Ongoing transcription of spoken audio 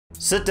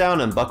Sit down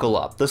and buckle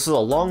up. This is a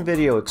long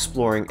video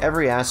exploring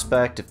every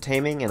aspect of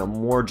taming in a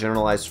more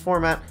generalized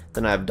format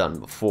than I've done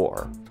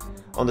before.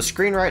 On the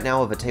screen right now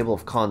I have a table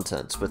of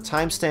contents with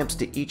timestamps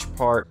to each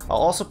part. I'll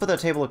also put that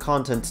table of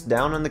contents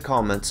down in the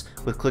comments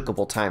with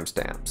clickable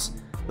timestamps.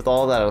 With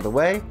all that out of the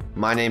way,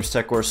 my name's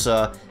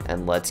TechOrsa,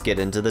 and let's get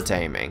into the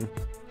taming.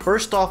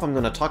 First off, I'm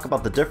going to talk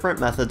about the different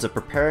methods of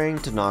preparing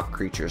to knock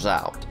creatures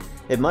out.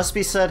 It must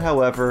be said,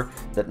 however,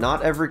 that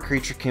not every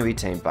creature can be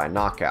tamed by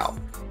knockout.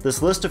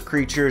 This list of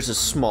creatures is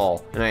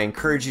small, and I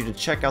encourage you to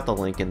check out the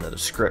link in the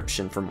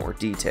description for more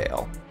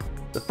detail.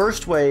 The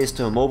first way is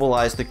to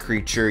immobilize the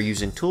creature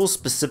using tools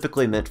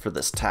specifically meant for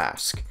this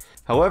task.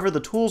 However, the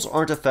tools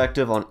aren't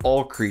effective on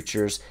all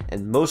creatures,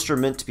 and most are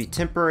meant to be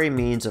temporary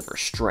means of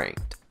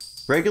restraint.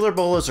 Regular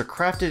bolas are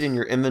crafted in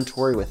your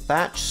inventory with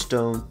thatch,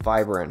 stone,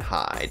 fiber, and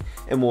hide,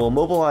 and will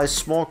immobilize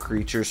small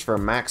creatures for a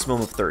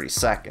maximum of 30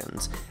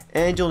 seconds,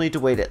 and you'll need to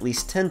wait at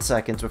least 10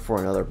 seconds before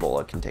another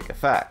bola can take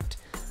effect.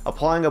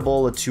 Applying a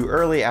bola too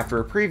early after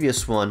a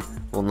previous one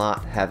will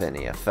not have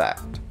any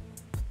effect.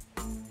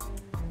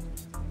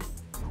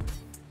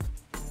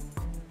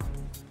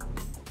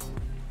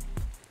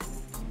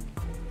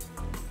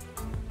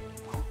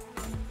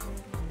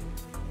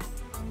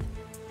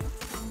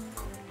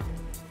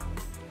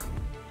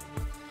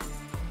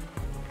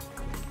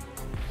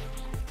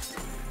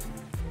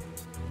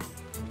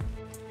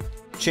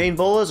 Chain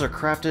bolas are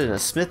crafted in a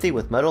smithy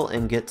with metal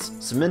ingots,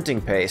 cementing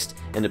paste,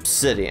 and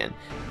obsidian,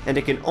 and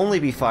it can only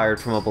be fired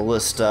from a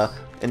ballista,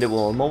 and it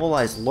will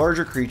immobilize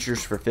larger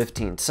creatures for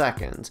 15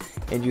 seconds,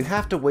 and you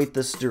have to wait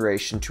this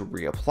duration to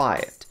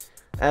reapply it.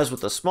 As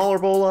with the smaller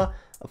bola,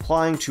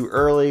 applying too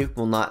early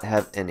will not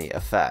have any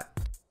effect.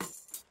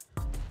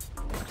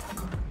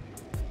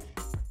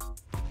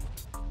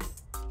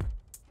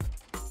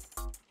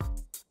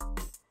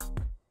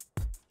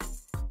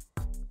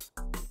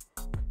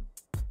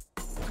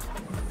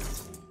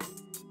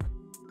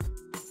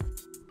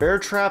 Bear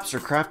traps are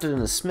crafted in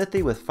a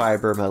smithy with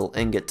fiber, metal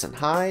ingots, and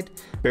hide.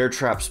 Bear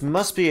traps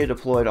must be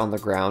deployed on the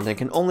ground and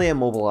can only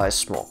immobilize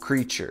small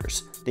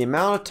creatures. The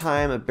amount of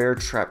time a bear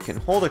trap can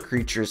hold a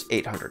creature is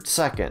 800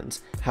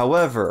 seconds.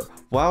 However,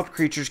 wild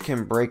creatures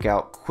can break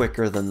out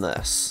quicker than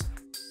this.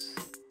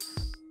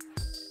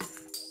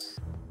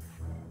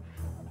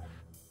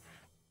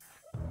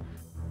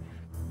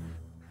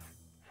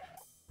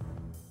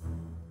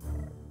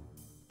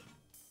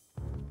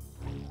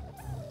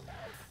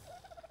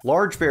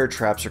 Large bear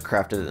traps are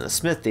crafted in a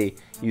smithy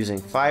using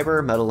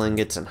fiber, metal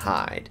ingots, and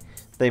hide.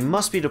 They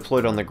must be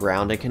deployed on the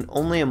ground and can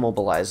only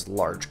immobilize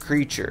large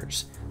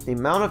creatures. The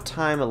amount of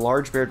time a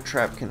large bear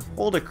trap can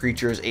hold a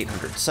creature is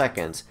 800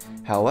 seconds.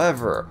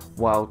 However,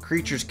 wild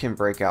creatures can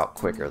break out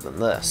quicker than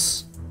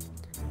this.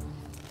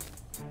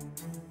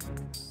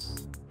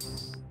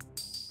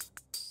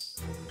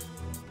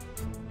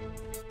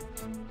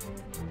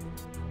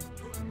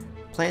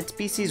 Plant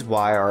species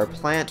Y are a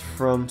plant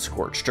from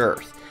scorched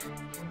earth.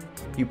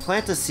 You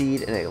plant a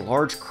seed in a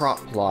large crop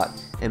plot,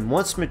 and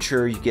once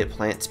mature you get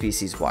plant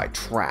species Y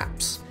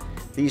traps.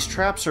 These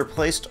traps are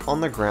placed on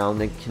the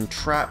ground and can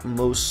trap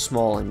most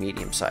small and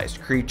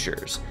medium-sized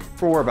creatures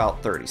for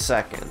about 30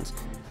 seconds.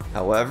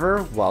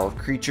 However, wild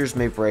creatures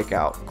may break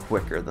out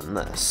quicker than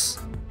this.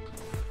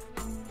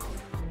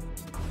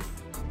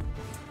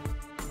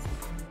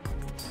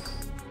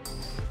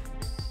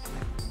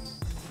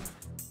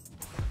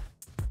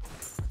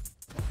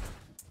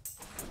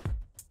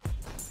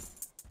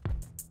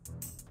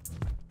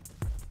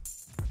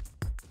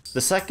 The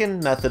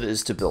second method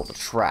is to build a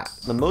trap.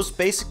 The most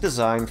basic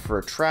design for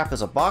a trap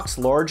is a box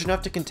large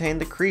enough to contain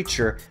the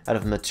creature out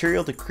of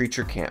material the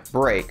creature can't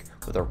break,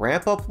 with a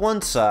ramp up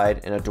one side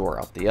and a door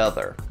out the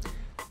other.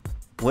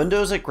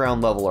 Windows at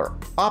ground level are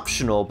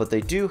optional, but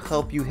they do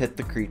help you hit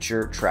the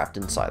creature trapped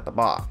inside the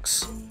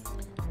box.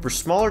 For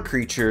smaller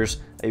creatures,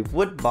 a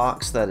wood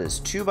box that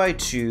is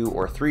 2x2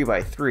 or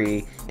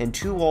 3x3 and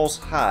 2 walls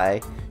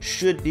high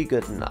should be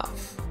good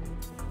enough.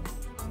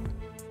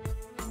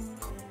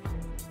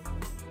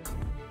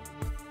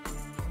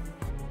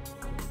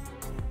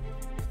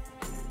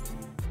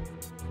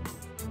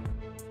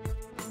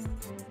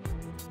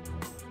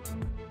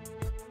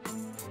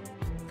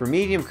 For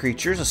medium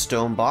creatures, a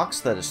stone box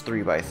that is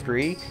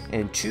 3x3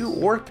 and 2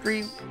 or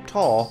 3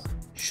 tall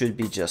should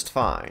be just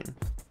fine.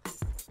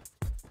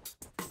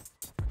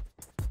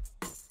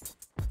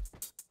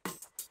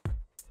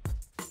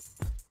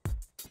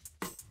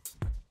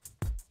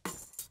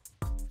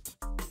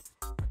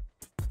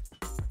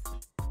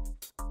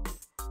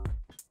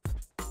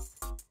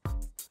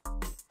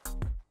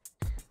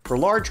 For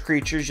large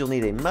creatures, you'll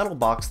need a metal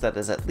box that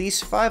is at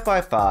least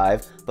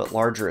 5x5, but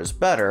larger is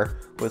better,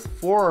 with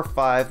 4 or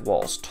 5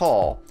 walls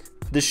tall.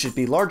 This should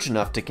be large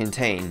enough to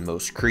contain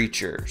most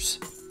creatures.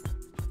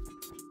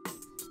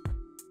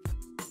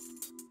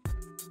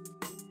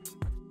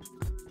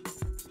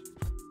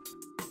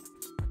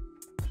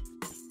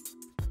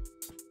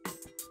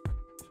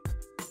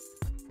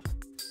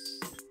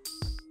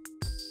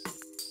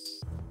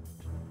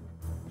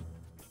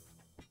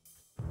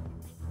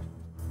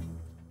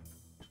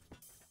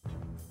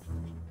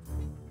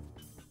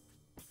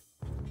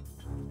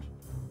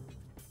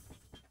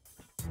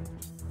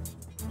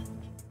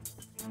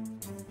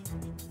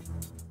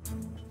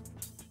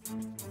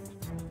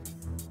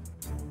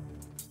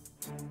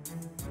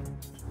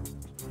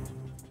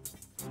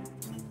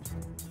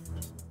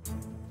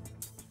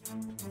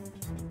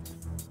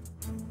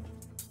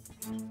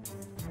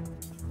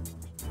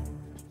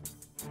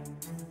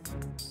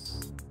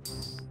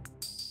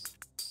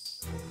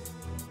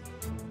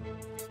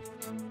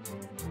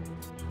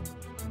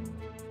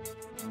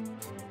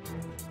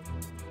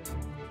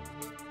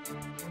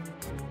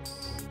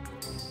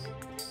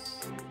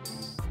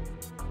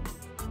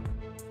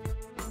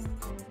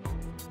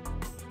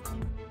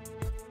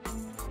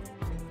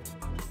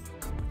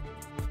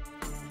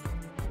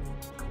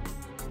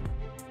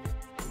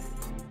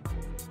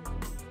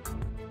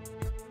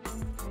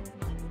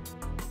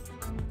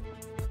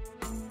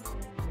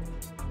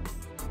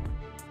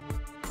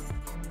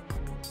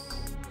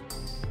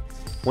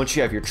 Once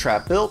you have your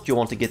trap built, you'll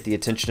want to get the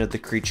attention of the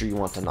creature you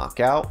want to knock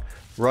out,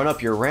 run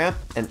up your ramp,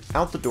 and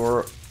out the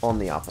door on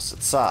the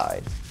opposite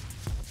side.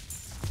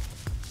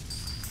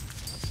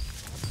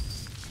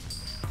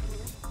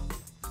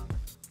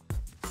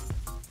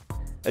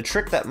 A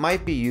trick that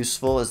might be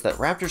useful is that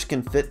raptors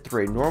can fit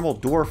through a normal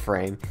door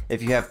frame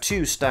if you have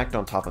two stacked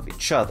on top of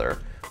each other,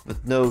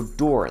 with no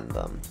door in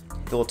them.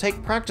 It will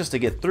take practice to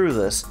get through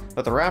this,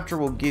 but the raptor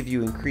will give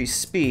you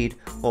increased speed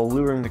while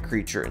luring the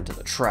creature into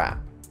the trap.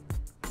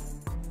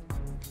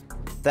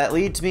 That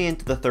leads me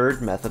into the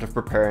third method of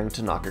preparing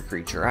to knock a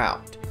creature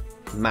out: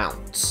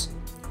 mounts.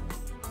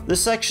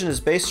 This section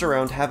is based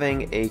around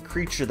having a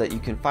creature that you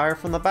can fire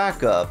from the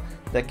back of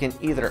that can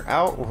either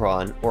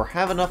outrun or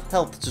have enough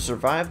health to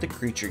survive the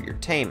creature you're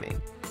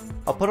taming.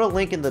 I'll put a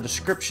link in the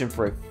description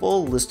for a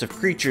full list of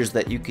creatures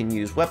that you can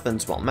use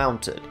weapons while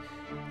mounted.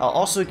 I'll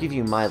also give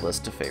you my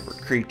list of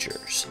favorite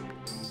creatures.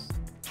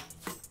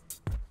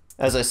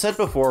 As I said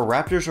before,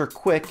 raptors are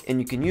quick and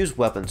you can use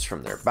weapons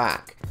from their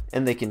back,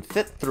 and they can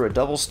fit through a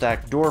double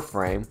stacked door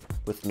frame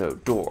with no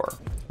door,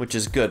 which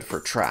is good for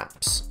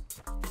traps.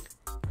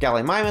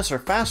 Gallimimus are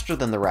faster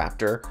than the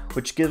raptor,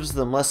 which gives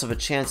them less of a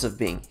chance of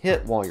being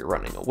hit while you're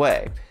running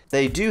away.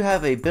 They do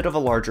have a bit of a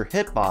larger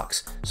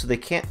hitbox, so they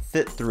can't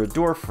fit through a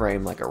door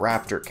frame like a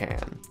raptor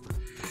can.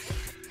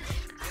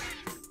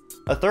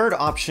 A third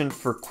option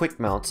for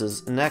quick mounts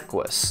is an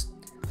equus.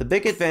 The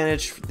big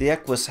advantage the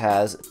equus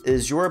has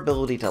is your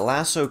ability to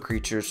lasso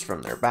creatures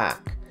from their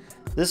back.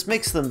 This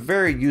makes them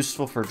very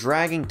useful for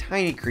dragging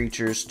tiny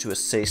creatures to a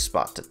safe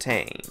spot to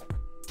tame.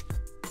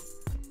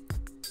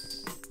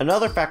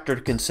 Another factor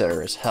to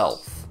consider is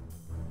health.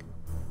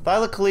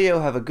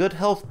 Thylacoleo have a good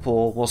health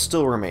pool while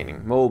still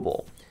remaining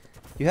mobile.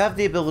 You have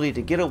the ability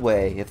to get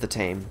away if the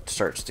tame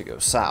starts to go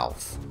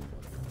south.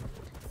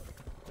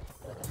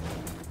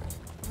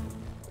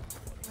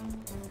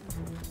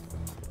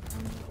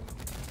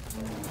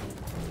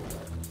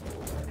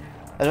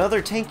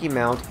 Another tanky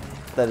mount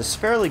that is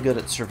fairly good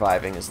at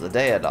surviving is the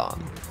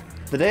Daedon.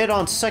 The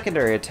Daedon's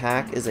secondary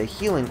attack is a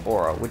healing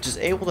aura, which is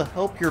able to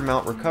help your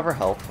mount recover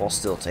health while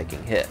still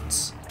taking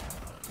hits.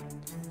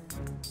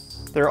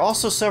 There are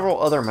also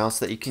several other mounts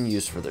that you can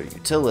use for their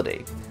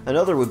utility.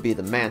 Another would be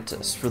the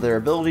Mantis, for their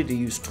ability to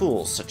use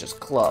tools such as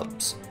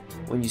clubs.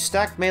 When you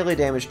stack melee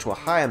damage to a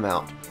high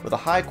amount with a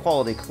high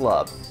quality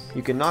club,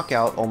 you can knock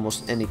out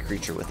almost any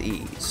creature with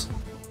ease.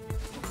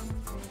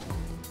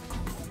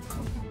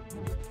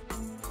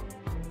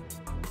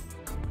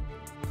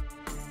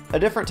 A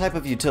different type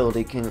of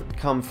utility can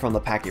come from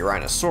the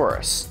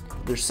Pachyrhinosaurus.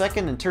 Their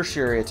second and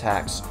tertiary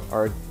attacks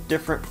are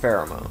different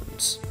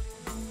pheromones.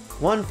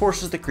 One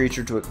forces the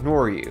creature to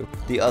ignore you,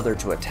 the other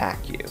to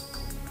attack you.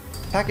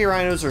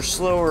 Pachyrhinos are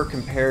slower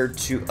compared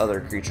to other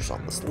creatures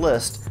on this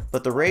list,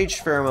 but the rage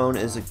pheromone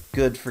is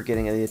good for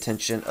getting the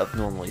attention of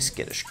normally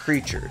skittish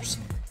creatures.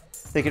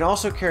 They can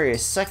also carry a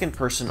second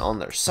person on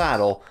their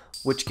saddle,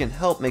 which can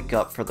help make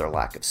up for their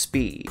lack of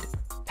speed.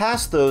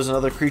 Past those,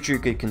 another creature you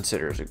could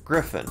consider is a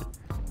griffin.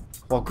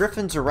 While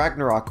griffins are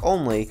Ragnarok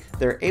only,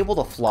 they're able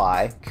to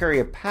fly, carry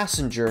a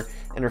passenger,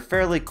 and are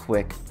fairly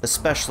quick,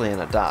 especially in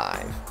a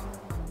dive.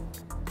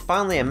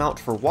 Finally, a mount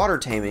for water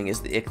taming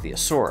is the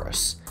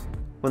Ichthyosaurus.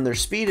 When their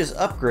speed is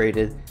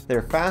upgraded,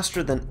 they're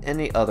faster than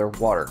any other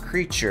water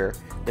creature,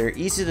 they're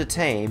easy to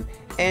tame,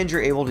 and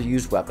you're able to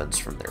use weapons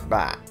from their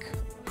back.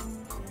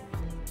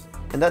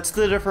 And that's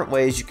the different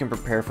ways you can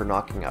prepare for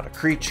knocking out a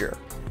creature.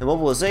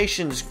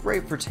 Immobilization is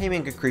great for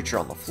taming a creature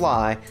on the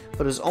fly,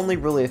 but is only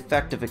really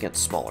effective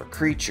against smaller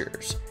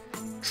creatures.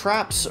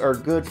 Traps are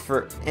good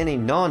for any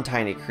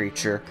non-tiny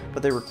creature,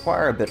 but they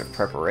require a bit of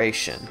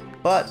preparation,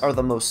 but are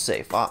the most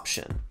safe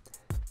option.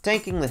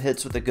 Tanking the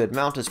hits with a good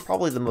mount is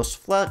probably the most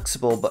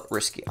flexible but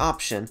risky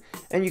option,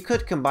 and you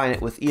could combine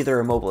it with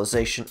either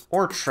immobilization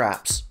or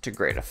traps to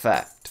great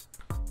effect.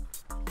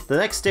 The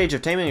next stage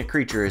of taming a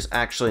creature is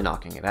actually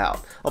knocking it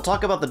out. I'll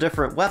talk about the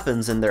different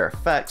weapons and their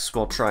effects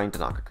while trying to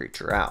knock a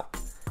creature out.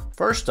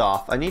 First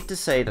off, I need to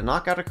say to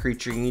knock out a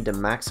creature you need to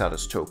max out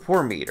its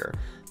torpor meter.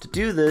 To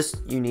do this,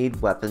 you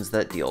need weapons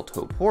that deal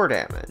torpor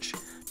damage.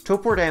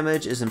 Torpor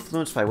damage is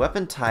influenced by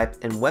weapon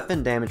type and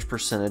weapon damage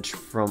percentage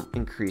from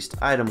increased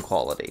item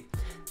quality.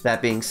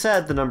 That being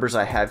said, the numbers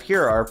I have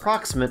here are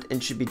approximate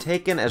and should be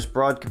taken as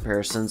broad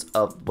comparisons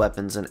of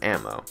weapons and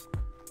ammo.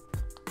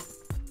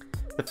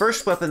 The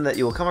first weapon that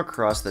you will come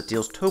across that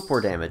deals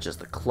torpor damage is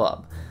the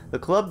club. The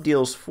club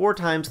deals 4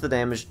 times the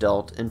damage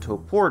dealt in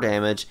torpor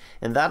damage,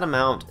 and that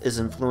amount is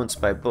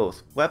influenced by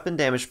both weapon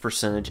damage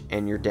percentage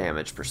and your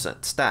damage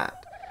percent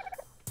stat.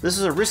 This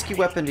is a risky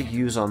weapon to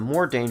use on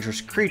more dangerous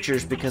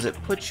creatures because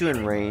it puts you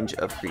in range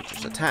of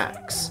creatures'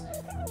 attacks,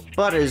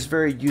 but it is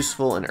very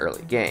useful in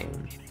early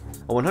game.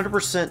 A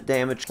 100%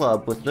 damage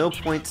club with no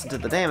points into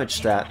the damage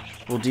stat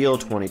will deal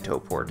 20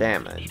 torpor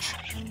damage.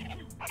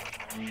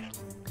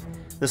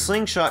 The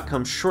slingshot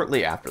comes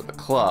shortly after the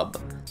club.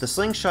 The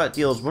slingshot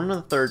deals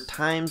 1/3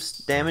 times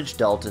damage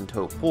dealt in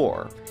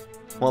torpor.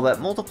 While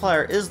that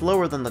multiplier is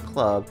lower than the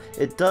club,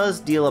 it does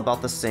deal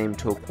about the same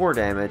torpor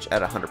damage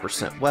at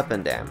 100%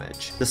 weapon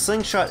damage. The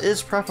slingshot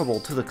is preferable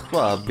to the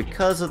club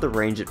because of the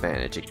range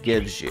advantage it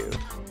gives you.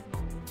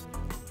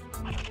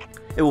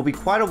 It will be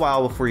quite a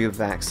while before you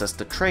have access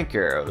to trank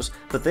arrows,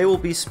 but they will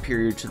be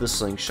superior to the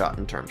slingshot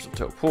in terms of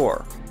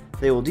torpor.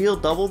 They will deal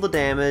double the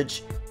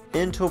damage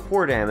in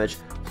torpor damage,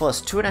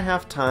 plus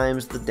 2.5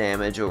 times the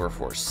damage over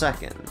 4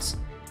 seconds.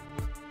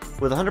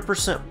 With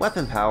 100%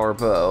 weapon power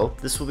bow,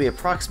 this will be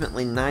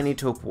approximately 90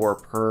 torpor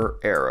per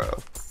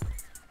arrow.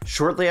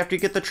 Shortly after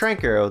you get the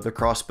trank arrow, the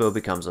crossbow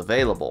becomes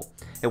available.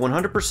 A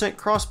 100%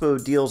 crossbow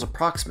deals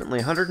approximately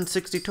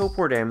 160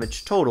 torpor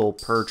damage total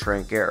per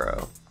trank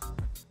arrow.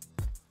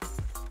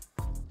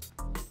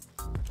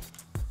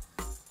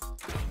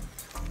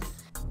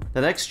 The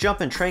next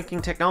jump in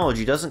tranking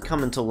technology doesn't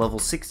come until level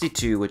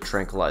 62 with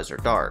tranquilizer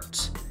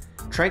darts.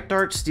 Trank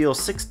darts deal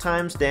 6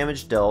 times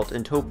damage dealt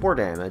in torpor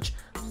damage,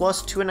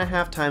 plus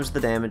 2.5 times the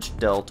damage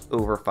dealt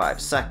over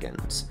 5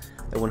 seconds.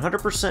 A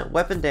 100%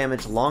 weapon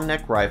damage long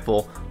neck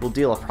rifle will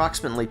deal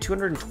approximately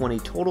 220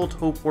 total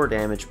torpor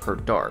damage per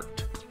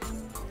dart.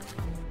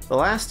 The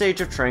last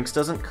stage of tranks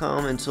doesn't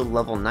come until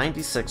level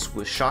 96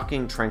 with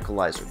shocking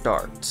tranquilizer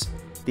darts.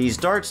 These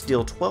darts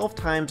deal 12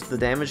 times the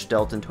damage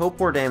dealt in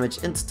torpor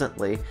damage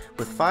instantly,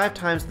 with 5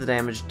 times the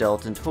damage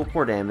dealt in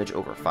torpor damage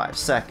over 5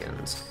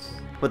 seconds.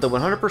 With the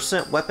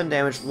 100% weapon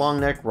damage long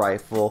neck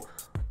rifle,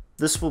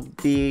 this will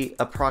be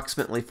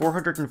approximately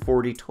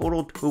 440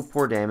 total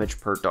torpor damage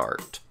per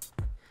dart.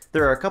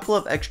 There are a couple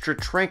of extra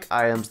trank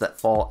items that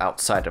fall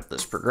outside of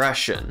this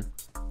progression.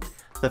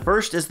 The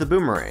first is the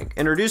boomerang.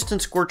 Introduced in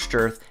Scorched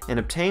Earth and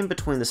obtained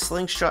between the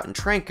slingshot and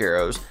trank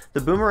arrows, the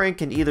boomerang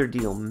can either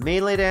deal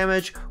melee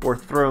damage or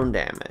thrown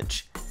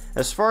damage.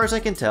 As far as I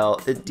can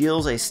tell, it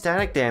deals a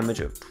static damage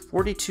of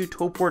 42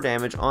 torpor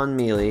damage on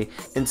melee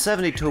and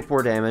 70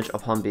 torpor damage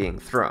upon being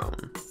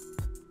thrown.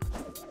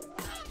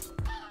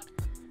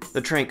 The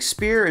trank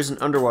spear is an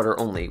underwater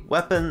only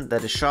weapon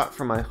that is shot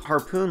from a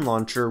harpoon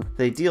launcher.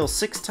 They deal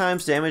 6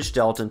 times damage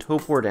dealt in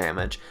torpor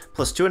damage,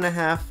 plus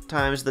 2.5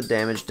 times the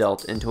damage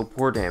dealt in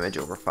torpor damage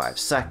over 5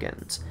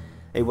 seconds.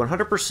 A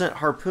 100%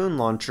 harpoon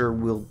launcher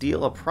will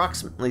deal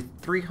approximately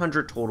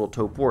 300 total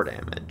torpor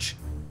damage.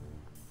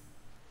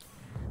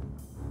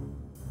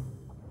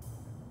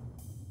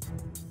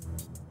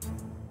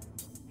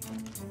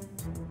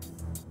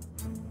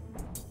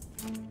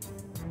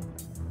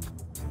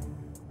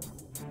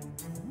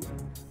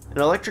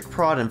 An electric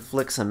prod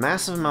inflicts a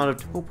massive amount of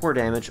torpor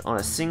damage on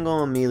a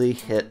single melee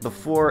hit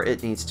before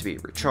it needs to be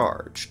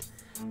recharged.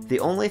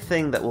 The only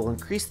thing that will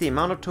increase the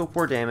amount of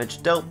torpor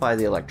damage dealt by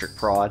the electric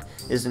prod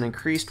is an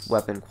increased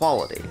weapon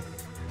quality.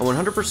 A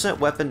 100%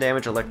 weapon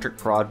damage electric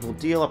prod will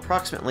deal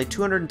approximately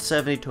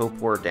 270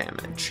 torpor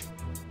damage.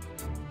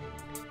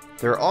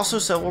 There are also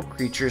several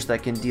creatures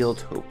that can deal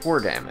torpor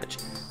damage.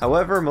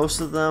 However, most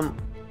of them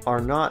are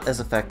not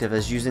as effective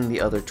as using the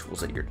other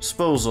tools at your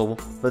disposal,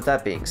 but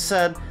that being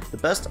said, the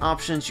best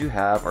options you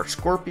have are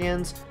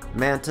scorpions,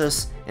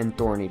 mantis, and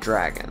thorny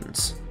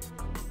dragons.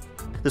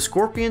 The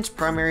scorpion's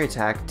primary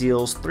attack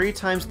deals 3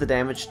 times the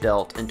damage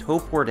dealt in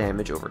torpor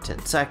damage over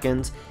 10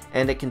 seconds,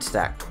 and it can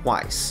stack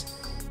twice.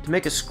 To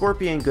make a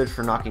scorpion good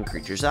for knocking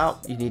creatures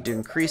out, you need to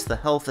increase the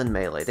health and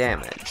melee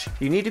damage.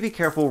 You need to be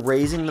careful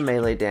raising the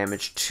melee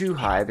damage too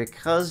high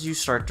because you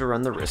start to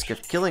run the risk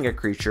of killing a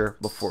creature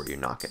before you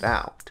knock it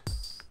out.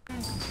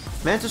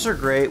 Mantis are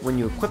great when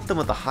you equip them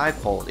with a high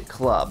quality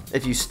club.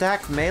 If you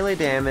stack melee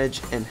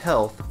damage and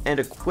health and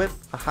equip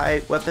a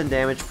high weapon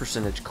damage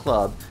percentage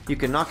club, you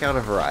can knock out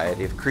a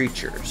variety of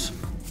creatures.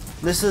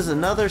 This is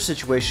another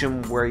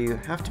situation where you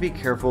have to be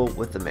careful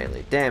with the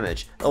melee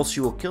damage, else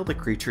you will kill the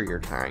creature you're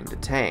trying to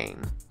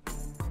tame.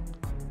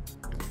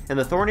 And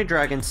the Thorny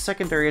Dragon's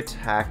secondary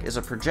attack is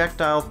a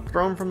projectile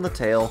thrown from the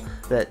tail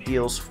that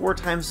deals 4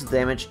 times the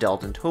damage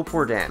dealt in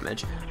torpor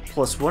damage,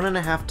 plus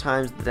 1.5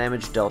 times the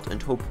damage dealt in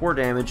torpor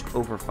damage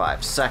over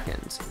 5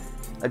 seconds.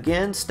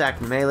 Again,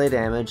 stack melee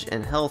damage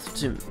and health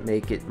to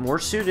make it more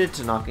suited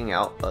to knocking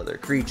out other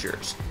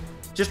creatures.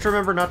 Just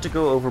remember not to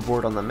go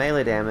overboard on the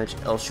melee damage,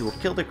 else you will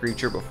kill the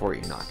creature before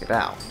you knock it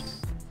out.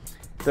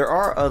 There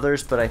are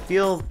others, but I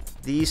feel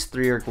these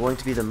 3 are going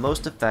to be the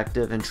most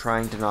effective in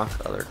trying to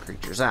knock other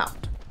creatures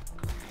out.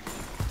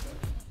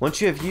 Once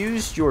you have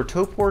used your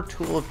torpor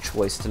tool of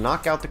choice to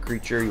knock out the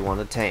creature you want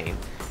to tame,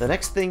 the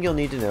next thing you'll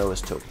need to know is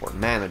torpor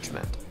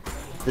management.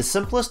 The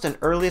simplest and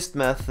earliest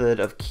method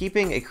of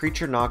keeping a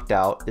creature knocked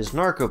out is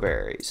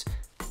narcoberries.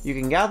 You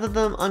can gather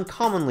them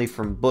uncommonly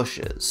from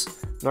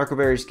bushes.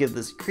 Narcoberries give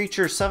this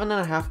creature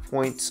 7.5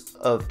 points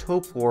of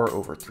torpor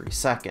over 3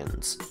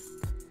 seconds.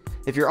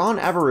 If you're on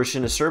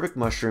Aberration, acerbic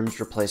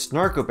mushrooms replace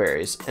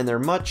narcoberries, and they're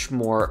much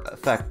more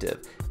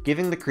effective,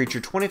 giving the creature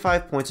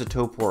 25 points of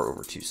torpor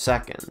over 2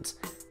 seconds.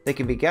 They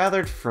can be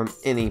gathered from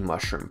any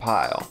mushroom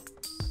pile.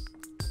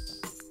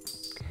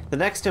 The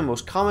next and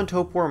most common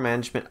torpor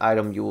management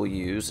item you will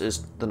use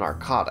is the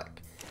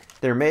narcotic.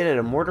 They're made at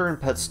a mortar and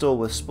pestle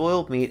with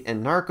spoiled meat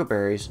and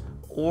narcoberries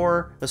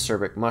or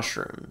acerbic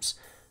mushrooms.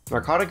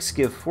 Narcotics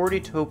give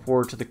 40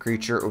 torpor to the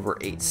creature over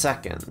 8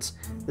 seconds.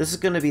 This is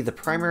going to be the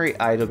primary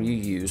item you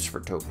use for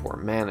torpor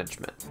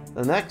management.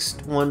 The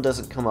next one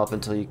doesn't come up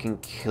until you can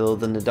kill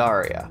the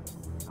Nidaria.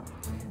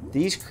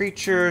 These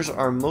creatures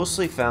are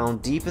mostly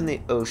found deep in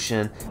the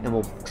ocean and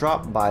will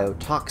drop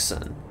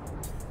biotoxin.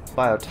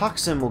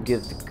 Biotoxin will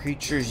give the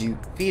creatures you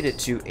feed it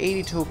to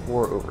 80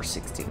 torpor over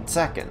 16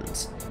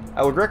 seconds.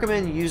 I would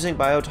recommend using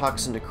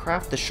biotoxin to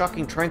craft the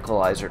shocking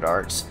tranquilizer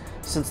darts,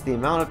 since the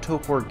amount of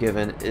torpor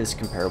given is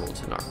comparable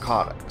to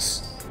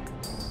narcotics.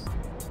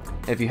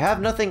 If you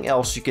have nothing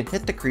else, you can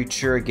hit the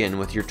creature again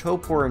with your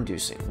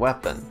torpor-inducing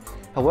weapon.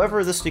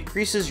 However, this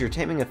decreases your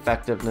taming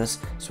effectiveness,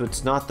 so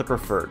it's not the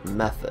preferred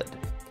method.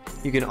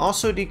 You can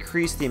also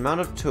decrease the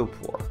amount of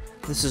torpor.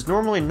 This is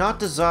normally not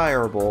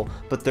desirable,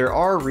 but there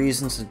are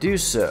reasons to do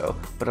so,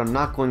 but I'm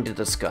not going to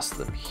discuss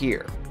them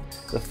here.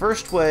 The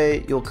first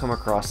way you'll come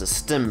across is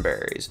stem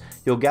berries.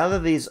 You'll gather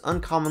these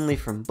uncommonly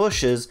from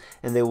bushes,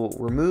 and they will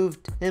remove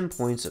 10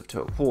 points of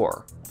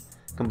torpor.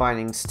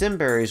 Combining stem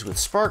berries with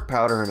spark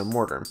powder and a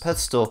mortar and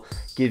pestle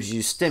gives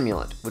you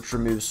stimulant, which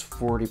removes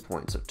 40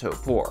 points of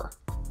torpor.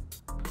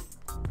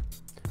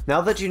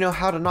 Now that you know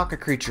how to knock a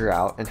creature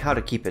out and how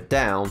to keep it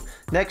down,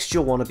 next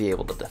you'll want to be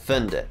able to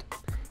defend it.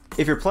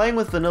 If you're playing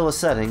with vanilla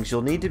settings,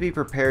 you'll need to be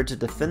prepared to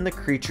defend the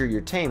creature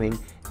you're taming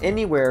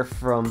anywhere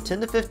from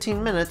 10 to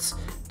 15 minutes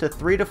to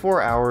 3 to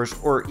 4 hours,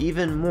 or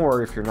even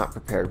more if you're not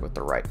prepared with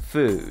the right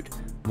food.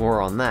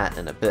 More on that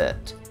in a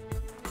bit.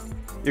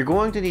 You're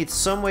going to need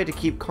some way to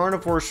keep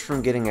carnivores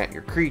from getting at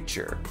your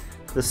creature.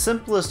 The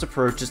simplest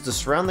approach is to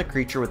surround the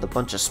creature with a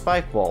bunch of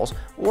spike walls,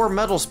 or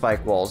metal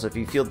spike walls if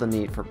you feel the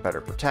need for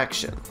better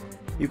protection.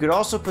 You could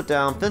also put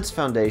down fence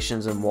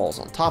foundations and walls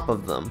on top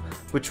of them,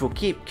 which will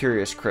keep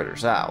curious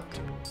critters out.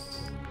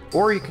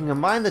 Or you can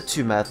combine the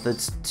two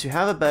methods to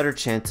have a better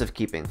chance of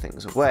keeping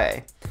things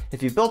away.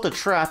 If you built a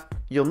trap,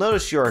 you'll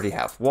notice you already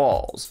have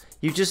walls.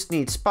 You just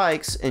need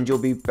spikes and you'll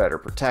be better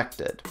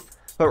protected.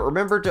 But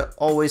remember to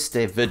always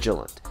stay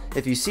vigilant.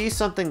 If you see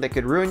something that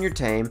could ruin your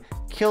tame,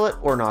 kill it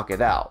or knock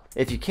it out.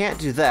 If you can't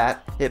do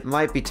that, it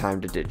might be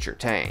time to ditch your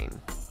tame.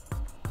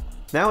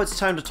 Now it's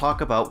time to talk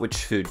about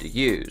which food to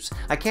use.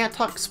 I can't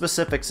talk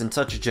specifics in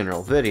such a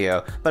general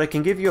video, but I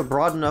can give you a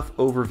broad enough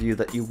overview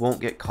that you won't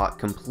get caught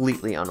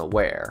completely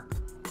unaware.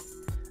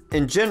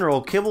 In general,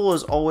 kibble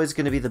is always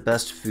going to be the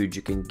best food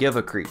you can give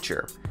a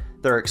creature.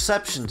 There are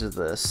exceptions to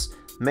this,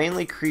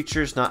 mainly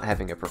creatures not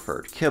having a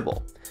preferred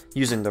kibble.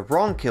 Using the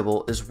wrong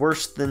kibble is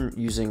worse than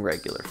using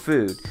regular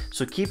food,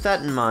 so keep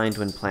that in mind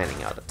when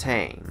planning out a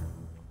tame.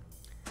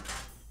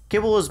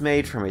 Kibble is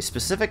made from a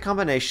specific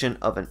combination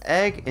of an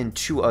egg and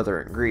 2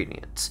 other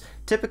ingredients,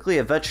 typically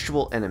a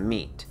vegetable and a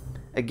meat.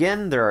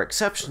 Again, there are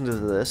exceptions to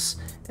this,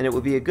 and it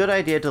would be a good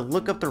idea to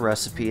look up the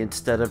recipe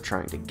instead of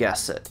trying to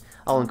guess it.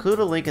 I'll include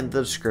a link in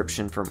the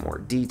description for more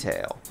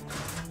detail.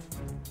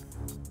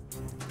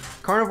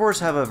 Carnivores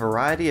have a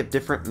variety of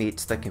different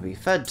meats that can be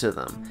fed to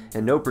them,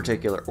 in no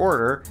particular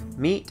order: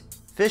 meat,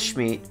 fish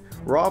meat,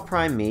 raw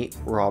prime meat,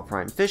 raw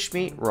prime fish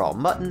meat, raw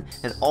mutton,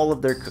 and all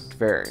of their cooked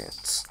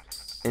variants.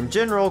 In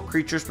general,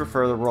 creatures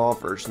prefer the raw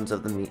versions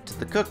of the meat to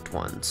the cooked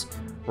ones.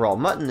 Raw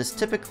mutton is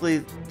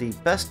typically the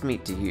best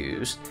meat to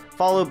use,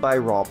 followed by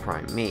raw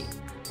prime meat.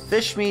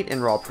 Fish meat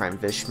and raw prime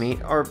fish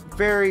meat are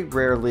very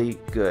rarely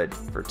good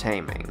for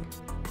taming.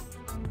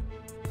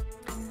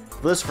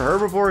 The list for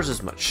herbivores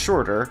is much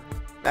shorter.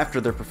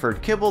 After their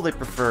preferred kibble, they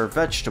prefer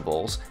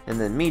vegetables,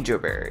 and then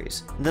mejo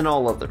berries, and then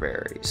all other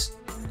berries.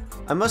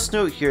 I must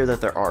note here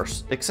that there are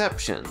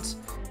exceptions,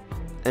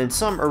 and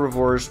some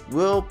herbivores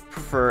will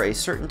prefer a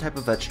certain type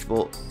of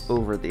vegetable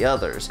over the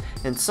others,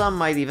 and some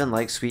might even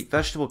like sweet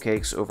vegetable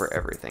cakes over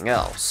everything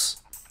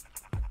else.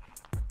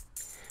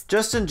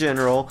 Just in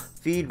general,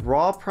 feed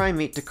raw prime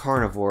meat to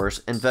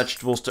carnivores and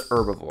vegetables to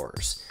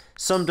herbivores.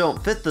 Some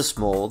don't fit this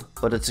mold,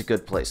 but it's a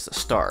good place to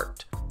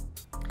start.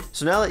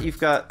 So now that you've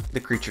got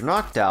the creature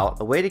knocked out,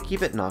 a way to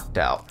keep it knocked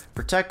out,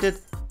 protected,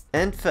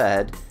 and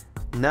fed,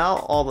 now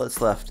all that's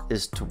left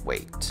is to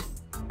wait.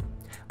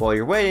 While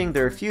you're waiting,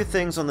 there are a few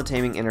things on the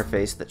taming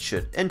interface that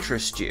should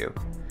interest you.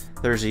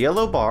 There's a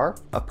yellow bar,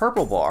 a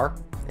purple bar,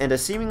 and a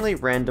seemingly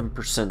random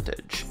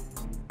percentage.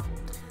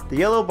 The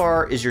yellow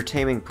bar is your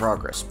taming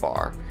progress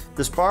bar.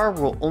 This bar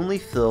will only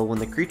fill when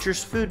the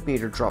creature's food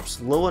meter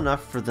drops low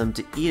enough for them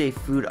to eat a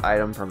food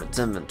item from its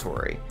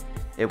inventory.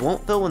 It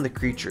won't fill when the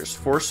creature is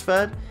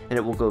force-fed, and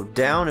it will go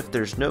down if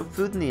there's no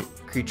food in the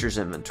creature's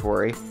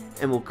inventory,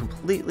 and will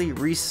completely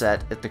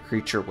reset if the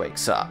creature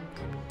wakes up.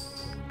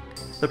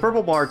 The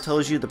purple bar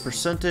tells you the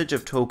percentage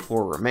of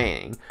torpor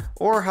remaining,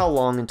 or how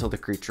long until the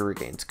creature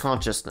regains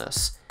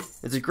consciousness.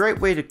 It's a great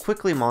way to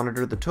quickly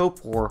monitor the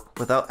torpor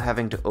without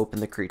having to open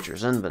the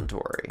creature's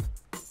inventory.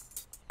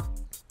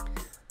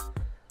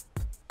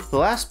 The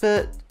last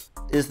bit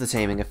is the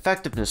taming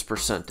effectiveness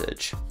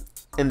percentage.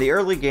 In the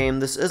early game,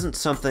 this isn't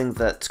something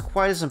that's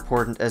quite as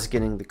important as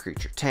getting the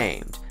creature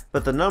tamed,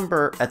 but the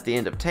number at the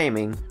end of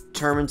taming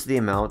determines the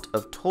amount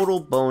of total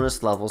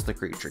bonus levels the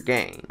creature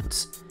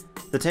gains.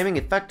 The taming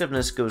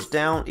effectiveness goes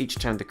down each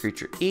time the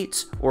creature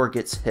eats or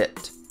gets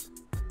hit.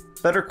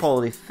 Better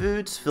quality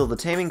foods fill the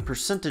taming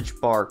percentage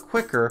bar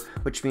quicker,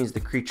 which means the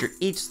creature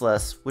eats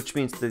less, which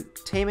means the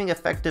taming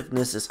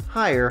effectiveness is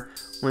higher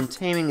when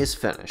taming is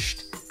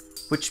finished,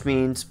 which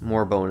means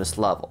more bonus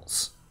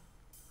levels.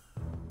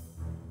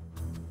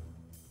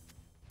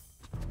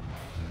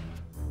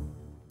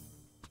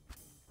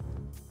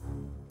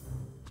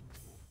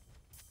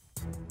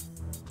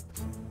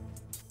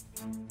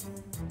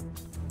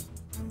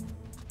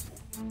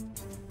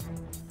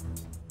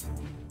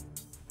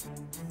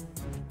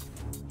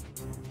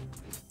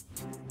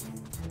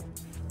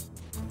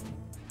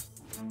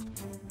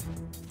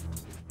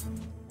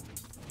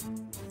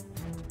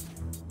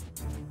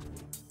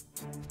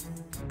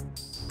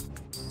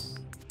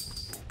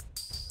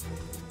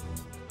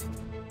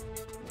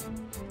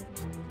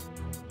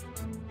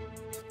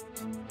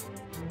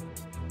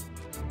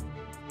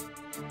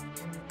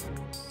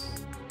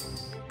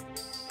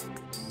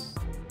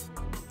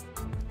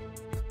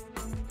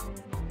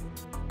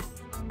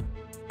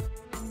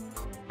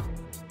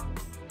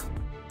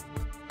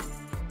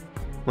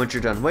 Once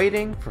you're done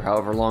waiting, for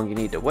however long you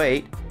need to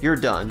wait, you're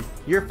done,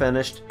 you're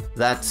finished,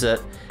 that's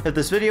it. If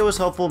this video was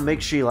helpful,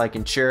 make sure you like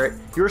and share it.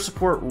 Your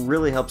support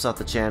really helps out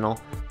the channel.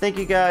 Thank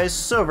you guys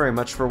so very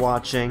much for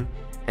watching,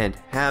 and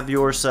have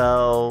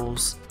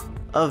yourselves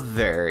a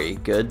very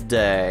good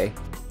day.